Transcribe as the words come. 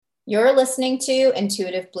You're listening to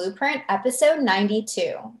Intuitive Blueprint, episode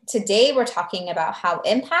 92. Today, we're talking about how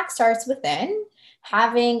impact starts within,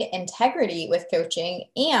 having integrity with coaching,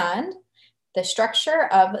 and the structure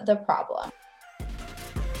of the problem.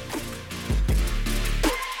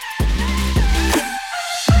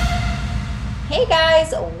 Hey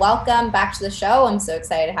guys, welcome back to the show. I'm so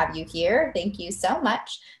excited to have you here. Thank you so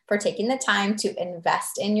much for taking the time to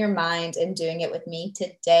invest in your mind and doing it with me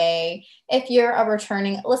today. If you're a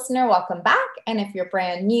returning listener, welcome back. And if you're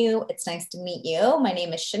brand new, it's nice to meet you. My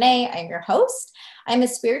name is Shanae. I'm your host. I'm a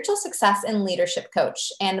spiritual success and leadership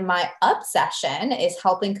coach, and my obsession is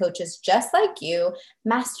helping coaches just like you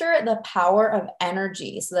master the power of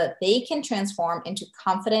energy so that they can transform into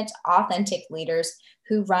confident, authentic leaders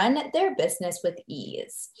who run their business with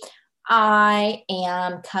ease. I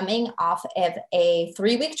am coming off of a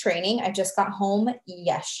 3-week training. I just got home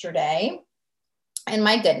yesterday. And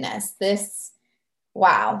my goodness,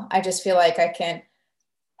 I just feel like I can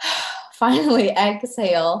finally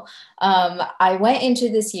exhale. I went into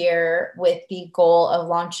this year with the goal of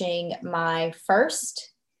launching my first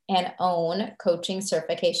and own coaching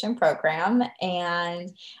certification program.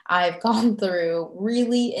 And I've gone through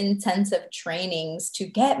really intensive trainings to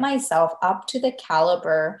get myself up to the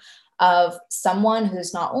caliber of someone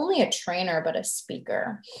who's not only a trainer, but a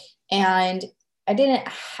speaker. And I didn't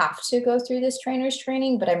have to go through this trainer's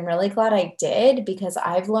training, but I'm really glad I did because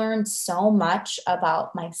I've learned so much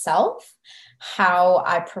about myself, how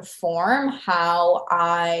I perform, how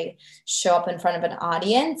I show up in front of an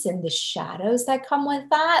audience, and the shadows that come with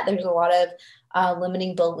that. There's a lot of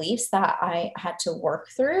limiting beliefs that I had to work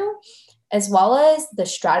through, as well as the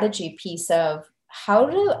strategy piece of how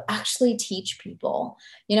to actually teach people.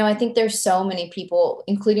 I think there's so many people,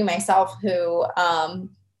 including myself, who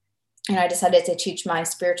I decided to teach my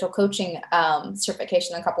spiritual coaching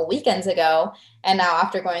certification a couple weekends ago. And now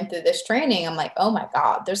after going through this training, I'm like, oh my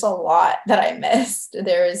God, there's a lot that I missed.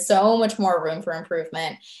 There is so much more room for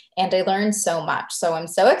improvement. And I learned so much. So I'm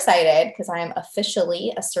so excited because I am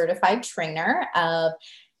officially a certified trainer of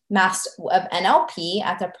NLP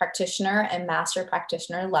at the practitioner and master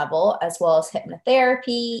practitioner level, as well as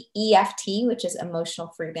hypnotherapy, EFT, which is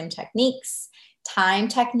emotional freedom techniques, time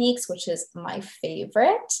techniques, which is my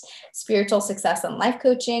favorite, spiritual success and life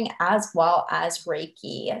coaching, as well as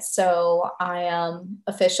Reiki. So I am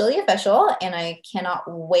officially official, and I cannot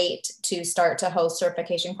wait to start to host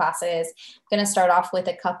certification classes. I'm going to start off with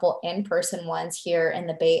a couple in-person ones here in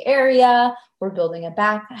the Bay Area. We're building a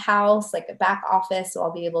back house, like a back office. So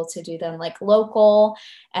I'll be able to do them like local.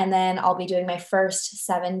 And then I'll be doing my first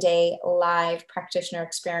 7-day live practitioner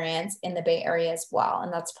experience in the Bay Area as well.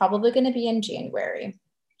 And that's probably going to be in January.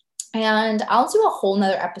 And I'll do a whole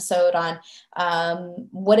nother episode on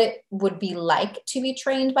what it would be like to be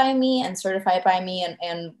trained by me and certified by me,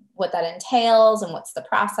 and what that entails and what's the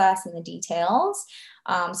process and the details.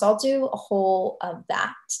 So I'll do a whole of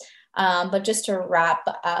that. But just to wrap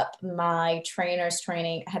up my trainer's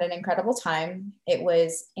training, I had an incredible time. It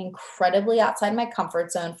was incredibly outside my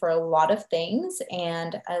comfort zone for a lot of things.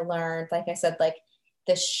 And I learned, like I said, like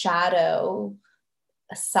the shadow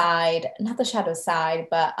side, not the shadow side,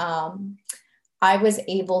 but I was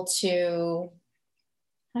able to,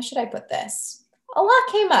 how should I put this? A lot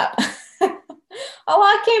came up. A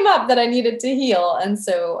lot came up that I needed to heal. And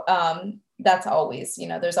so that's always,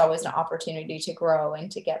 there's always an opportunity to grow and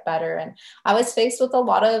to get better. And I was faced with a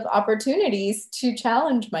lot of opportunities to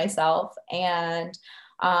challenge myself. And,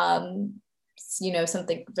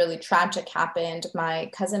 something really tragic happened. My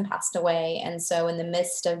cousin passed away. And so in the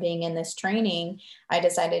midst of being in this training, I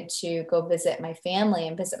decided to go visit my family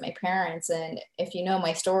and visit my parents. And if you know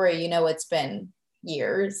my story, it's been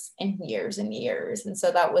years and years and years. And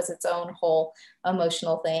so that was its own whole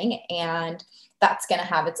emotional thing. And that's going to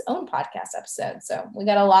have its own podcast episode. So we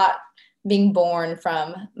got a lot being born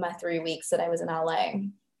from my 3 weeks that I was in LA.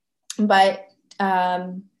 But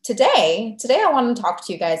today I want to talk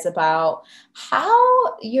to you guys about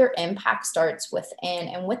how your impact starts within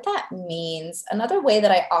and what that means. Another way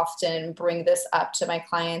that I often bring this up to my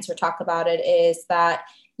clients or talk about it is that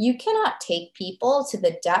you cannot take people to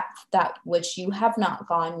the depth that which you have not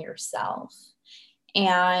gone yourself.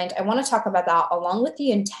 And I want to talk about that along with the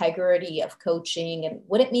integrity of coaching and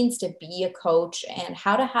what it means to be a coach and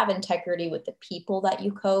how to have integrity with the people that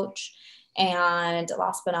you coach. And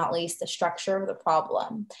last but not least, the structure of the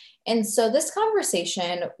problem. And so this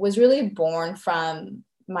conversation was really born from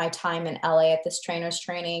my time in LA at this trainer's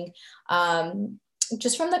training.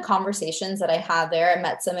 Just from the conversations that I had there, I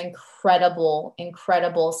met some incredible,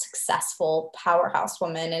 successful powerhouse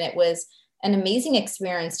women. And it was an amazing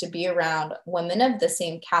experience to be around women of the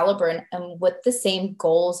same caliber and with the same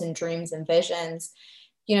goals and dreams and visions.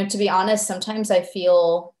 To be honest, sometimes I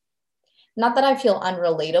feel, not that I feel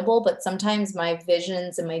unrelatable, but sometimes my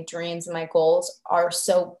visions and my dreams and my goals are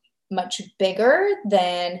so much bigger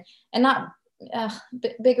than, and not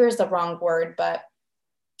bigger is the wrong word, but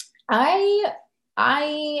I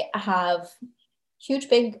have huge,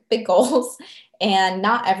 big goals, and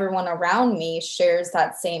not everyone around me shares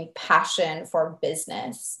that same passion for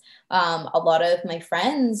business. A lot of my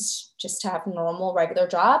friends just have normal, regular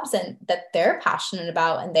jobs and that they're passionate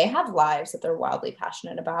about, and they have lives that they're wildly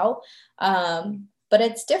passionate about. But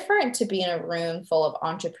it's different to be in a room full of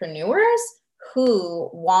entrepreneurs who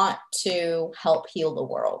want to help heal the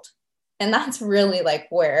world. And that's really like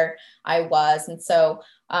where I was. And so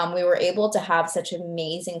we were able to have such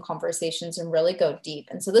amazing conversations and really go deep.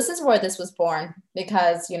 And so this is where this was born,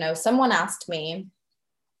 because, someone asked me,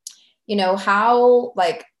 how,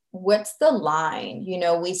 like, what's the line?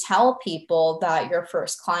 We tell people that your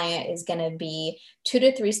first client is going to be 2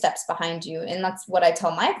 to 3 steps behind you. And that's what I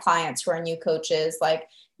tell my clients who are new coaches, like,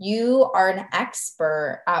 you are an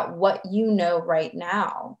expert at what you know right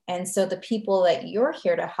now. And so the people that you're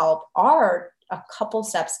here to help are a couple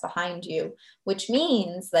steps behind you, which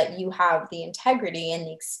means that you have the integrity and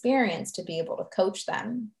the experience to be able to coach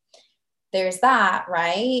them. There's that,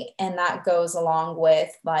 right? And that goes along with,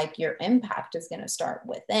 like, your impact is going to start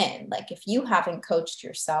within. Like, if you haven't coached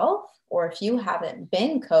yourself, or if you haven't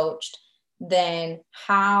been coached, then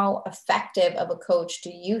how effective of a coach do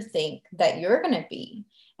you think that you're going to be?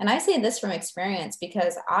 And I say this from experience,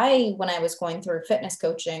 because when I was going through fitness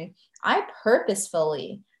coaching, I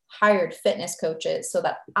purposefully hired fitness coaches so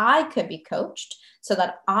that I could be coached, so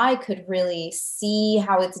that I could really see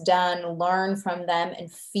how it's done, learn from them,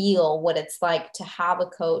 and feel what it's like to have a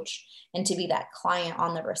coach and to be that client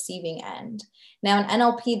on the receiving end. Now, in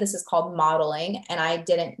NLP, this is called modeling, and I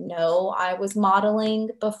didn't know I was modeling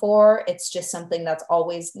before. It's just something that's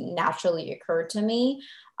always naturally occurred to me.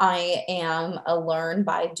 I am a learn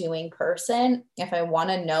by doing person. If I want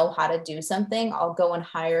to know how to do something, I'll go and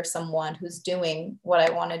hire someone who's doing what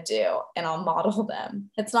I want to do, and I'll model them.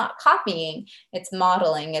 It's not copying, it's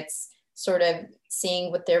modeling. It's sort of seeing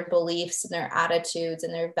what their beliefs and their attitudes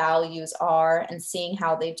and their values are, and seeing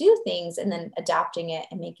how they do things, and then adapting it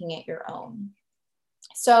and making it your own.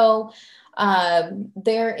 So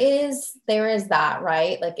there is that,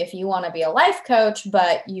 right? Like, if you want to be a life coach,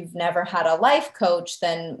 but you've never had a life coach,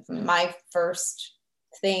 then my first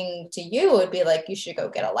thing to you would be like, you should go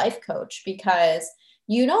get a life coach, because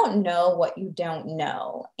you don't know what you don't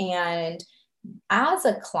know. And as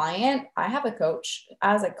a client, I have a coach.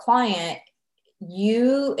 As a client,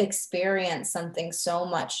 you experience something so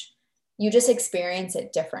much, you just experience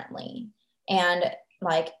it differently. And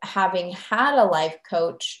like, having had a life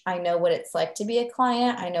coach, I know what it's like to be a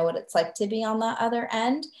client. I know what it's like to be on the other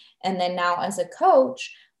end. And then now as a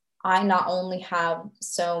coach, I not only have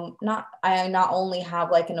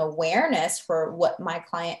like an awareness for what my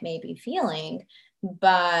client may be feeling,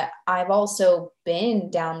 but I've also been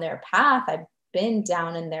down their path. I've been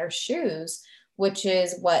down in their shoes, which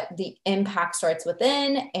is what the impact starts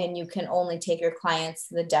within. And you can only take your clients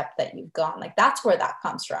to the depth that you've gone. Like, that's where that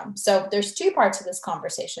comes from. So there's 2 parts of this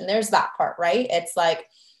conversation. There's that part, right? It's like,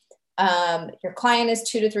 your client is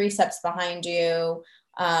 2 to 3 steps behind you.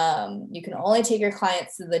 You can only take your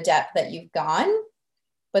clients to the depth that you've gone.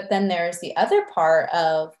 But then there's the other part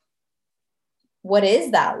of, what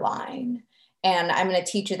is that line? And I'm going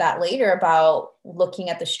to teach you that later, about looking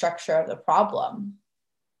at the structure of the problem.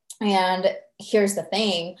 And here's the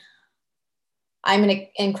thing. I'm an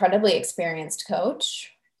incredibly experienced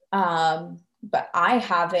coach, but I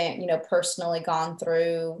haven't, personally gone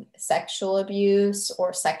through sexual abuse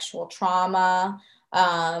or sexual trauma.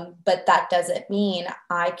 But that doesn't mean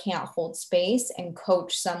I can't hold space and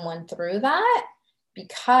coach someone through that,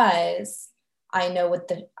 because I know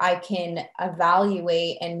I can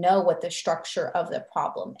evaluate and know what the structure of the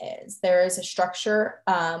problem is. There is a structure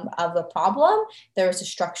of the problem. There is a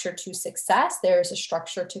structure to success. There is a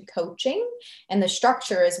structure to coaching. And the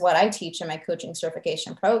structure is what I teach in my coaching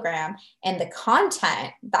certification program. And the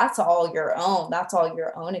content, that's all your own. That's all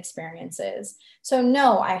your own experiences. So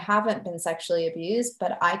no, I haven't been sexually abused,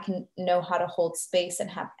 but I can know how to hold space and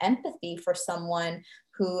have empathy for someone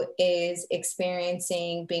who is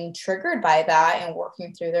experiencing being triggered by that and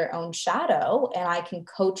working through their own shadow. And I can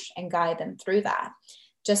coach and guide them through that.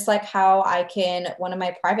 Just like how one of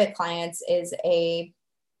my private clients is a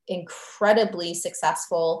incredibly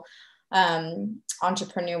successful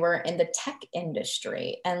entrepreneur in the tech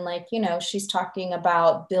industry. And like, you know, she's talking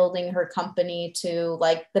about building her company to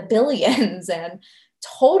like the billions and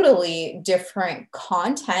totally different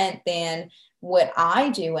content than what I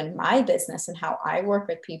do in my business and how I work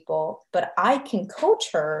with people. But I can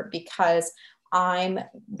coach her because I'm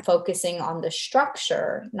focusing on the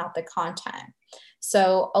structure, not the content.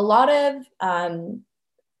 So a lot of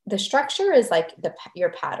the structure is like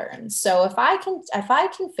your patterns. So if I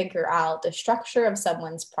can figure out the structure of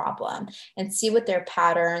someone's problem and see what their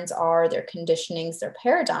patterns are, their conditionings, their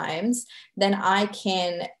paradigms, then I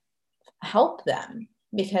can help them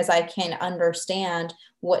because I can understand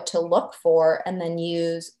what to look for and then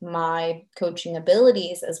use my coaching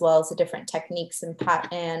abilities as well as the different techniques and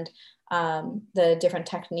the different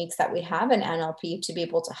techniques that we have in NLP to be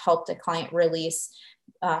able to help the client release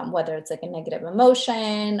whether it's like a negative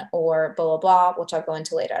emotion or blah, blah, blah, which I'll go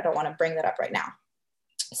into later. I don't want to bring that up right now.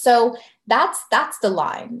 So that's the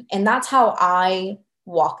line. And that's how I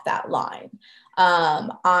walk that line.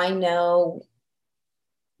 I know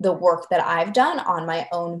the work that I've done on my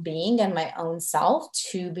own being and my own self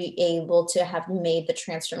to be able to have made the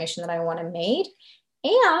transformation that I want to make.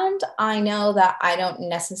 And I know that I don't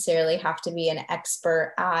necessarily have to be an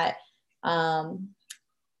expert at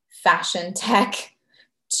fashion tech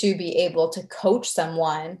to be able to coach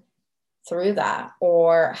someone through that,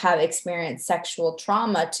 or have experienced sexual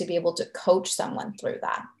trauma to be able to coach someone through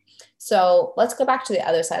that. So let's go back to the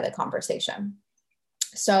other side of the conversation.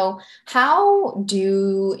 So how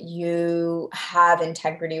do you have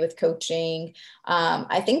integrity with coaching?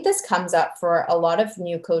 I think this comes up for a lot of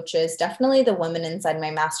new coaches, definitely the women inside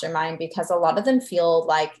my mastermind, because a lot of them feel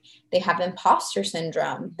like they have imposter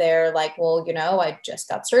syndrome. They're like, well, you know, I just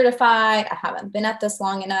got certified. I haven't been at this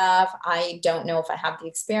long enough. I don't know if I have the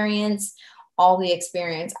experience. All the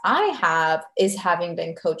experience I have is having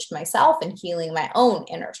been coached myself and healing my own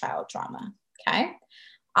inner child trauma. Okay.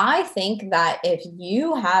 I think that if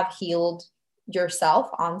you have healed yourself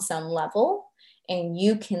on some level and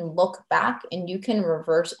you can look back and you can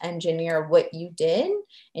reverse engineer what you did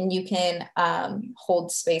and you can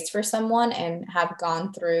hold space for someone and have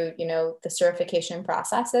gone through, you know, the certification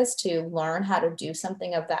processes to learn how to do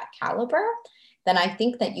something of that caliber, then I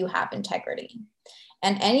think that you have integrity.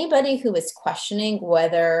 And anybody who is questioning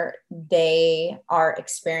whether they are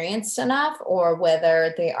experienced enough or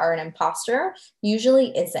whether they are an imposter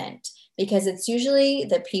usually isn't, because it's usually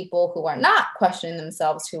the people who are not questioning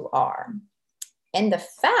themselves who are. And the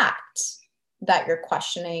fact that you're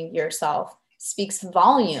questioning yourself speaks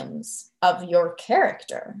volumes of your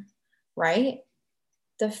character, right?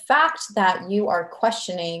 The fact that you are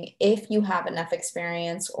questioning if you have enough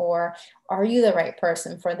experience or are you the right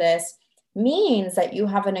person for this means that you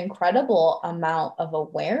have an incredible amount of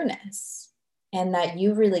awareness and that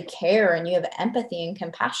you really care and you have empathy and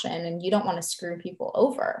compassion and you don't want to screw people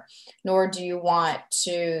over, nor do you want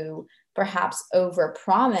to perhaps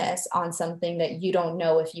overpromise on something that you don't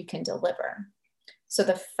know if you can deliver. So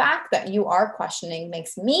the fact that you are questioning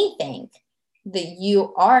makes me think that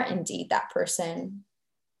you are indeed that person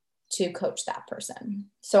to coach that person.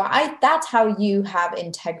 So that's how you have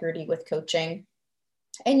integrity with coaching.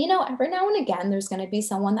 And, you know, every now and again, there's going to be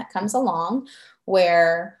someone that comes along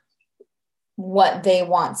where what they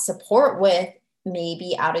want support with may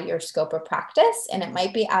be out of your scope of practice. And it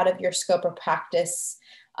might be out of your scope of practice,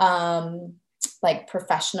 like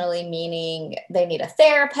professionally, meaning they need a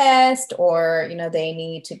therapist or, you know, they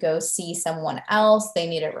need to go see someone else. They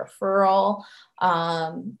need a referral.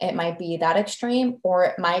 It might be that extreme, or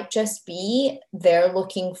it might just be they're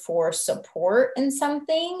looking for support in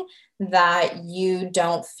something that you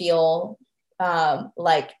don't feel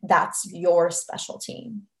like that's your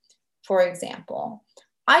specialty. For example,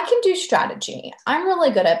 I can do strategy. I'm really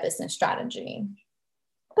good at business strategy,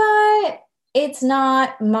 but it's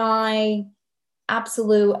not my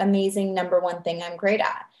absolute amazing number one thing I'm great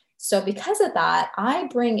at. So because of that, I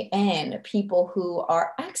bring in people who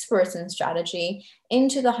are experts in strategy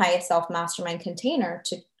into the Highest Self Mastermind container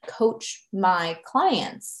to coach my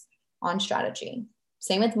clients on strategy.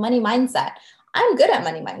 Same with money mindset. I'm good at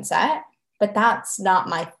money mindset, but that's not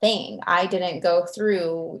my thing. I didn't go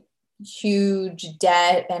through huge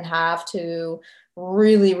debt and have to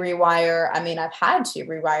really rewire. I mean, I've had to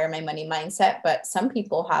rewire my money mindset, but some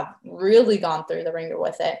people have really gone through the ringer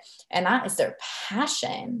with it, and that is their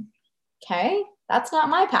passion. Okay. That's not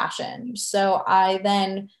my passion. So I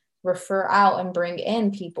then refer out and bring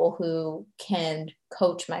in people who can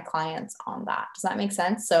coach my clients on that. Does that make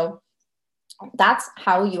sense? So that's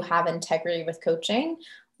how you have integrity with coaching.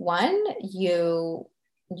 One, you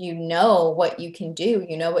you know what you can do,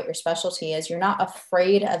 you know what your specialty is, you're not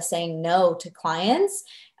afraid of saying no to clients,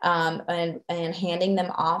 and handing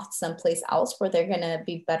them off someplace else where they're going to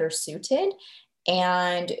be better suited.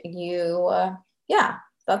 And you, yeah,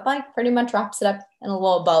 that like pretty much wraps it up in a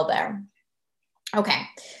little bow there. Okay.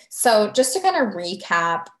 So just to kind of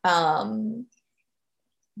recap,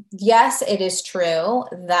 yes, it is true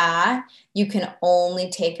that you can only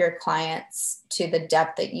take your clients to the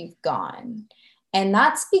depth that you've gone. And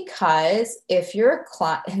that's because if you're a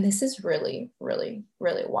client, and this is really, really,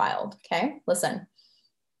 really wild. Okay. Listen,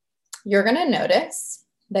 you're going to notice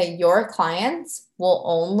that your clients will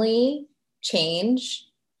only change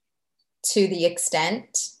to the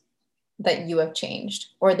extent that you have changed,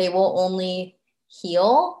 or they will only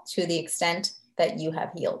heal to the extent that you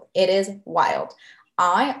have healed. It is wild.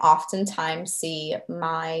 I oftentimes see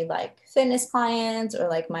my like fitness clients or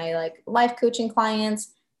like my like life coaching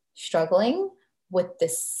clients struggling with the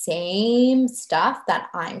same stuff that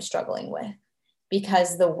I'm struggling with,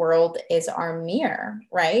 because the world is our mirror,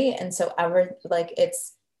 right? And so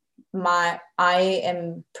it's I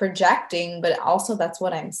am projecting, but also that's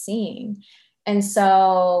what I'm seeing. And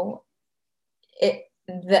so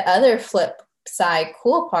the other flip side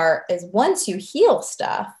cool part is once you heal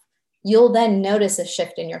stuff, you'll then notice a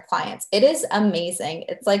shift in your clients. It is amazing.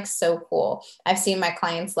 It's like so cool. I've seen my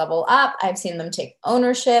clients level up. I've seen them take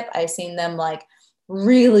ownership. I've seen them like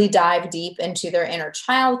really dive deep into their inner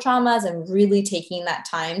child traumas and really taking that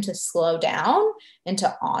time to slow down and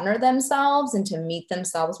to honor themselves and to meet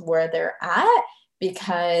themselves where they're at,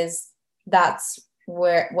 because that's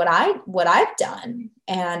what I've done.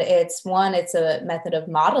 And it's a method of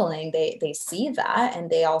modeling. They see that, and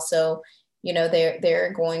they also, you know,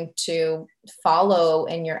 they're going to follow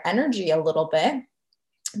in your energy a little bit.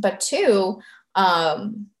 But two,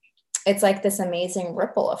 it's like this amazing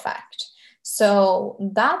ripple effect. So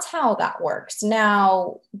that's how that works.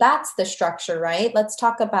 Now, that's the structure, right? Let's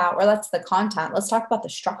talk about, or that's the content. Let's talk about the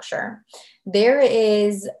structure. There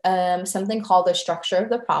is something called the structure of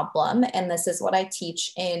the problem. And this is what I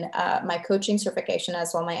teach in my coaching certification,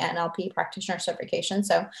 as well, my NLP practitioner certification.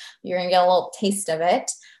 So you're going to get a little taste of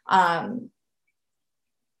it.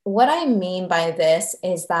 What I mean by this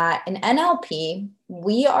is that in NLP,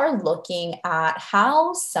 we are looking at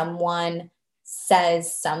how someone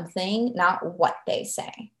says something, not what they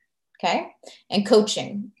say. Okay. And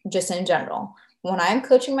coaching, just in general, when I'm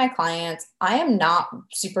coaching my clients, I am not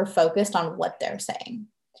super focused on what they're saying,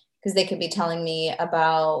 because they could be telling me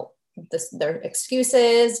about their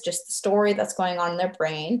excuses, just the story that's going on in their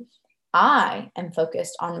brain. I am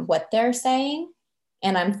focused on what they're saying,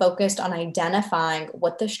 and I'm focused on identifying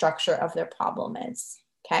what the structure of their problem is.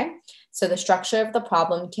 Okay. So the structure of the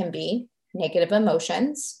problem can be negative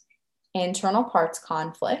emotions, internal parts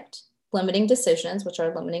conflict, limiting decisions, which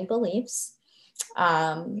are limiting beliefs,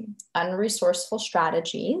 unresourceful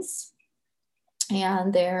strategies.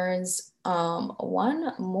 And there's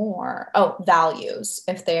one more. Oh, values.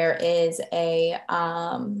 If there is a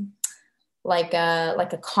like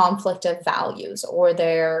a conflict of values, or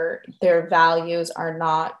their values are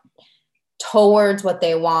not towards what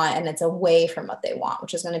they want and it's away from what they want,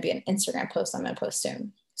 which is going to be an Instagram post I'm going to post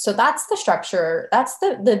soon. So that's the structure. That's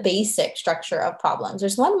the basic structure of problems.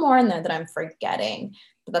 There's one more in there that I'm forgetting,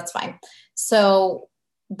 but that's fine. So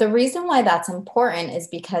the reason why that's important is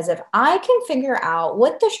because if I can figure out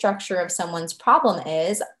what the structure of someone's problem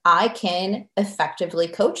is, I can effectively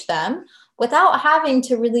coach them without having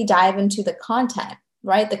to really dive into the content,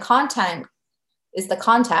 right? The content is the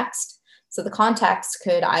context. So the context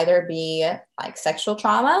could either be like sexual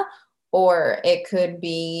trauma, or it could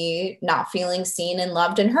be not feeling seen and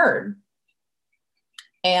loved and heard.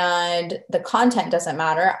 And the content doesn't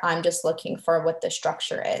matter. I'm just looking for what the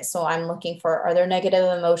structure is. So I'm looking for, are there negative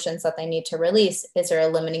emotions that they need to release? Is there a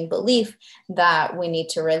limiting belief that we need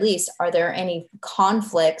to release? Are there any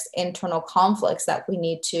conflicts, internal conflicts that we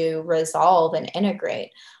need to resolve and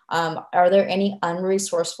integrate? Are there any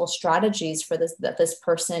unresourceful strategies for this that this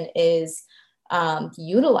person is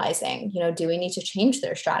utilizing? You know, do we need to change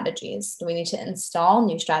their strategies? Do we need to install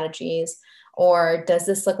new strategies? Or does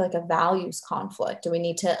this look like a values conflict? Do we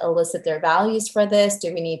need to elicit their values for this?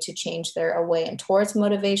 Do we need to change their away and towards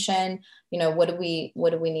motivation? You know, what do we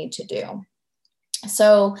need to do?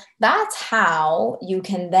 So that's how you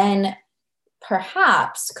can then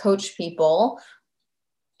perhaps coach people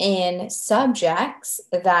in subjects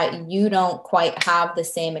that you don't quite have the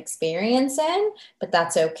same experience in, but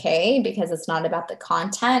that's okay, because it's not about the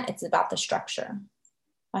content, it's about the structure.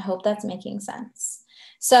 I hope that's making sense.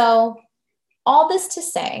 So all this to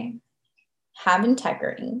say, have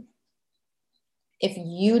integrity. If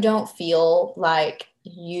you don't feel like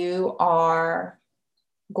you are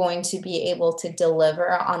going to be able to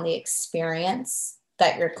deliver on the experience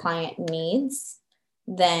that your client needs,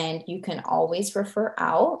 then you can always refer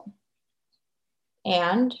out.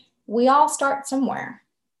 And we all start somewhere.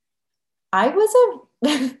 I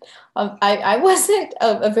wasn't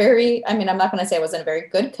a very, I mean, I'm not going to say I wasn't a very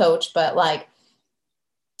good coach, but like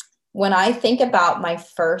when I think about my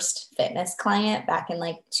first fitness client back in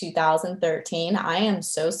like 2013, I am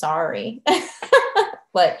so sorry.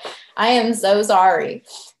 Like, I am so sorry.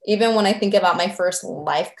 Even when I think about my first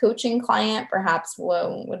life coaching client, perhaps,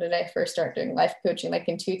 when did I first start doing life coaching? Like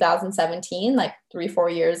in 2017, like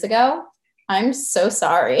 3-4 years ago. I'm so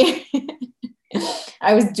sorry.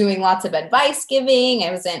 I was doing lots of advice giving.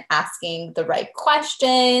 I wasn't asking the right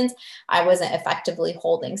questions. I wasn't effectively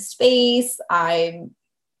holding space. I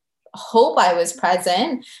hope I was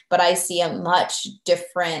present, but I see a much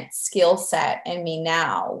different skill set in me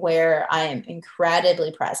now where I am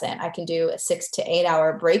incredibly present. I can do a 6 to 8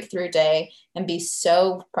 hour breakthrough day and be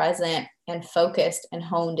so present and focused and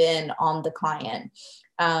honed in on the client.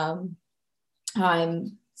 I'm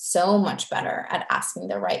so much better at asking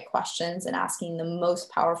the right questions and asking the most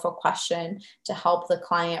powerful question to help the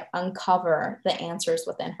client uncover the answers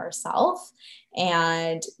within herself.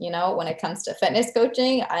 And, when it comes to fitness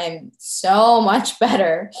coaching, I'm so much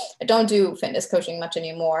better. I don't do fitness coaching much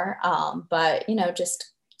anymore. But,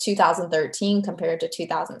 just 2013 compared to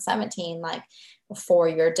 2017, like a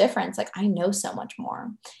 4-year difference, like I know so much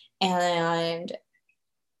more. And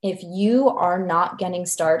if you are not getting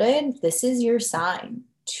started, this is your sign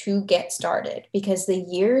to get started, because the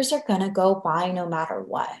years are going to go by no matter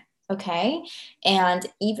what. Okay. And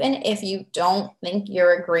even if you don't think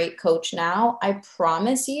you're a great coach now, I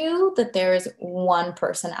promise you that there is one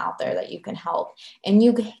person out there that you can help, and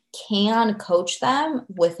you can coach them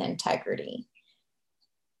with integrity.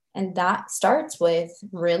 And that starts with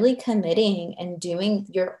really committing and doing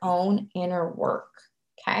your own inner work.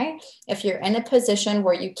 Okay. If you're in a position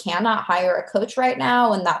where you cannot hire a coach right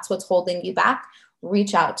now and that's what's holding you back,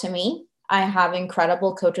 reach out to me. I have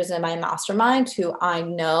incredible coaches in my mastermind who I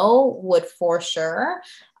know would for sure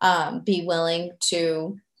be willing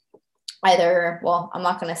to I'm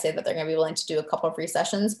not going to say that they're going to be willing to do a couple of free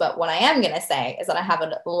sessions, but what I am going to say is that I have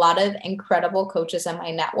a lot of incredible coaches in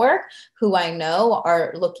my network who I know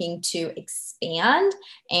are looking to expand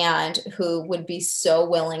and who would be so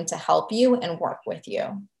willing to help you and work with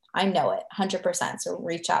you. I know it 100%. So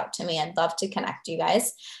reach out to me. I'd love to connect you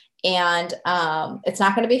guys. And it's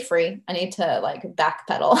not going to be free. I need to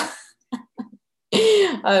backpedal.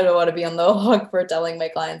 I don't want to be on the hook for telling my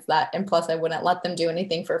clients that. And plus, I wouldn't let them do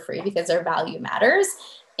anything for free because their value matters.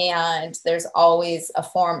 And there's always a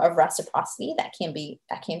form of reciprocity that can be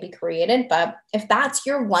created. But if that's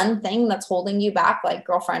your one thing that's holding you back, like,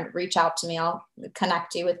 girlfriend, reach out to me. I'll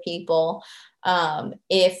connect you with people.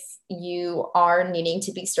 If you are needing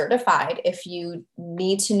to be certified, if you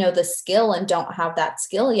need to know the skill and don't have that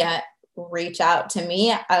skill yet, reach out to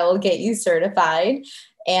me. I will get you certified.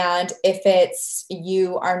 And if it's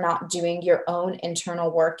you are not doing your own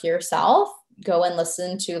internal work yourself, go and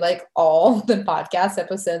listen to all the podcast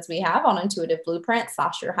episodes we have on Intuitive Blueprint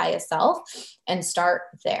 / your highest self and start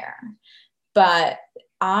there. But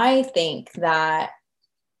I think that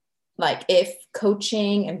if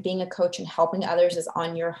coaching and being a coach and helping others is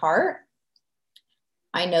on your heart,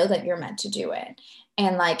 I know that you're meant to do it.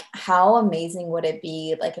 And how amazing would it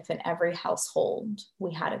be if in every household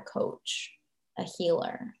we had a coach, a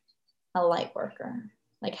healer, a light worker?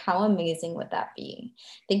 How amazing would that be?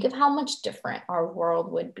 Think of how much different our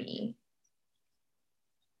world would be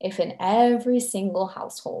if in every single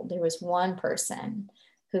household there was one person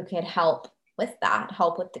who could help with that,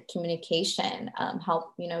 help with the communication,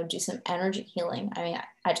 help, do some energy healing. I mean,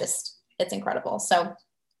 it's incredible. So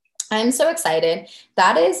I'm so excited.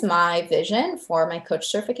 That is my vision for my coach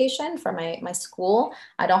certification for my school.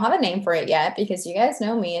 I don't have a name for it yet because you guys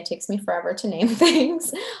know me. It takes me forever to name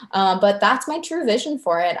things. But that's my true vision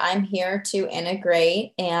for it. I'm here to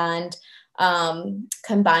integrate and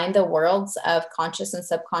combine the worlds of conscious and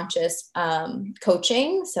subconscious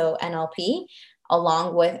coaching, so NLP,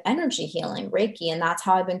 along with energy healing, Reiki. And that's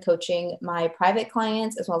how I've been coaching my private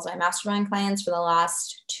clients as well as my mastermind clients for the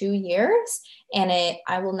last 2 years. And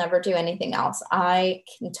I will never do anything else. I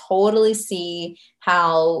can totally see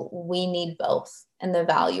how we need both and the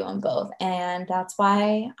value in both. And that's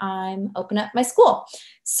why I'm opening up my school.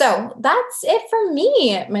 So that's it for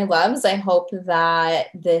me, my loves. I hope that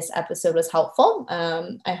this episode was helpful.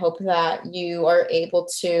 I hope that you are able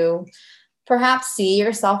to perhaps see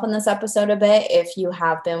yourself in this episode a bit if you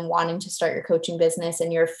have been wanting to start your coaching business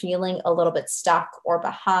and you're feeling a little bit stuck or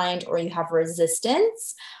behind, or you have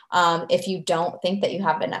resistance. If you don't think that you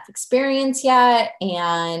have enough experience yet.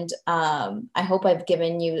 And I hope I've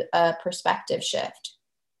given you a perspective shift.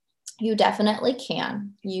 You definitely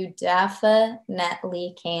can. You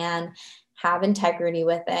definitely can have integrity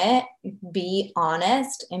with it, be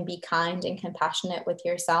honest, and be kind and compassionate with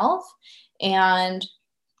yourself. And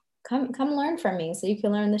come learn from me so you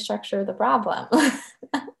can learn the structure of the problem.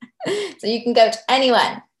 So you can coach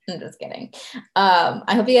anyone. I'm just kidding.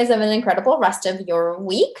 I hope you guys have an incredible rest of your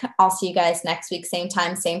week. I'll see you guys next week, same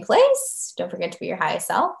time, same place. Don't forget to be your highest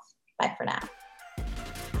self. Bye for now.